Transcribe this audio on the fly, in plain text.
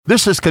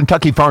This is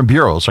Kentucky Farm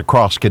Bureaus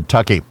across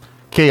Kentucky.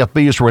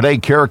 KFB's Renee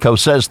Carrico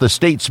says the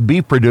state's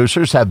beef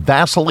producers have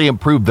vastly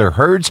improved their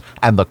herds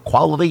and the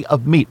quality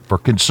of meat for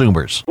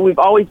consumers. We've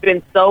always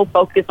been so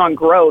focused on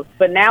growth,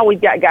 but now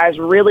we've got guys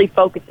really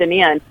focusing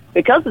in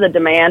because of the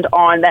demand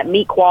on that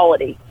meat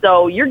quality.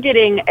 So you're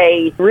getting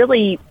a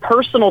really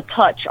personal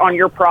touch on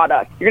your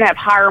product. You're going to have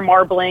higher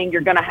marbling.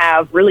 You're going to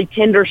have really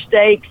tender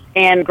steaks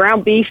and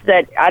ground beef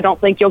that I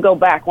don't think you'll go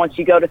back once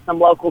you go to some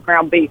local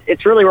ground beef.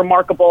 It's really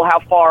remarkable how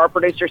far our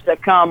producers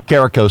have come.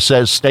 Carrico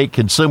says state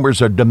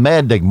consumers are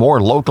demanding more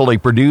locally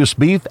produced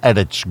beef, and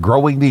it's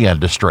growing the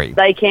industry.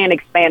 They can't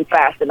expand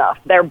fast enough.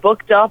 They're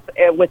booked up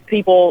with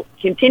people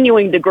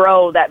continuing to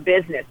grow that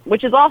business,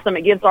 which is awesome.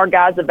 It gives our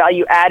guys a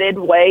value-added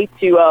way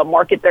to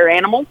market their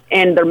animals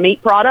and their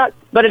meat products,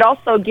 but it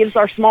also gives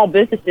our small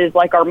businesses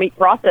like our meat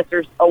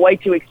processors a way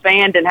to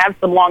expand and have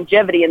some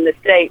longevity in the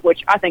state,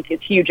 which I think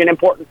is huge and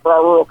important for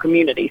our rural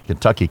communities.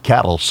 Kentucky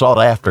cattle sought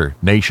after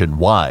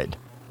nationwide.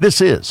 This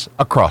is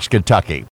Across Kentucky.